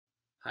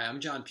Hi,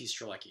 I'm John P.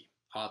 Strelecky,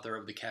 author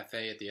of The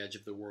Cafe at the Edge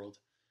of the World.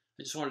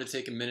 I just wanted to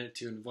take a minute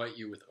to invite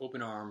you with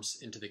open arms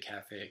into the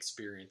cafe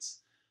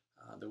experience.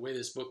 The way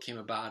this book came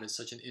about is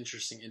such an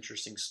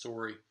interesting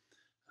story.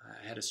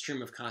 I had a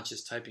stream of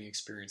conscious typing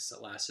experience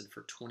that lasted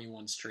for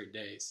 21 straight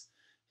days.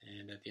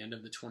 And at the end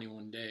of the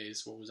 21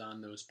 days, what was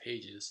on those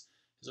pages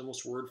is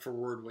almost word for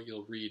word what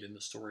you'll read in the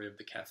story of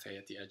The Cafe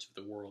at the Edge of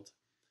the World.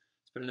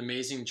 It's been an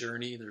amazing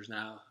journey.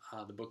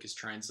 The book is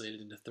translated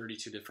into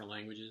 32 different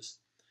languages.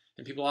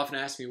 And people often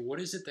ask me,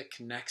 what is it that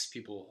connects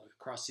people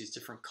across these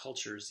different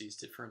cultures, these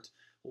different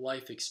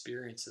life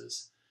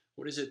experiences?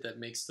 What is it that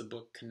makes the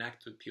book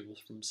connect with people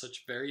from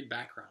such varied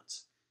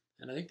backgrounds?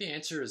 And I think the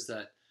answer is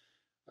that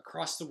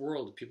across the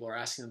world, people are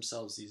asking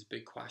themselves these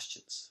big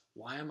questions.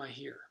 Why am I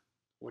here?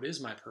 What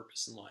is my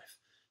purpose in life?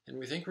 And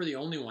we think we're the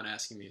only one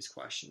asking these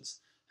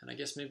questions. And I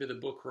guess maybe the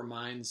book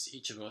reminds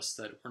each of us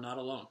that we're not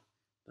alone,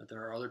 that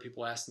there are other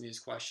people asking these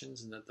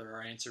questions and that there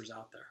are answers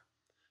out there.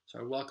 So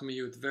I welcome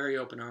you with very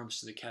open arms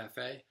to the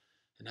cafe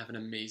and have an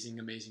amazing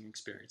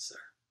experience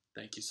there.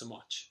 Thank you so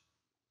much.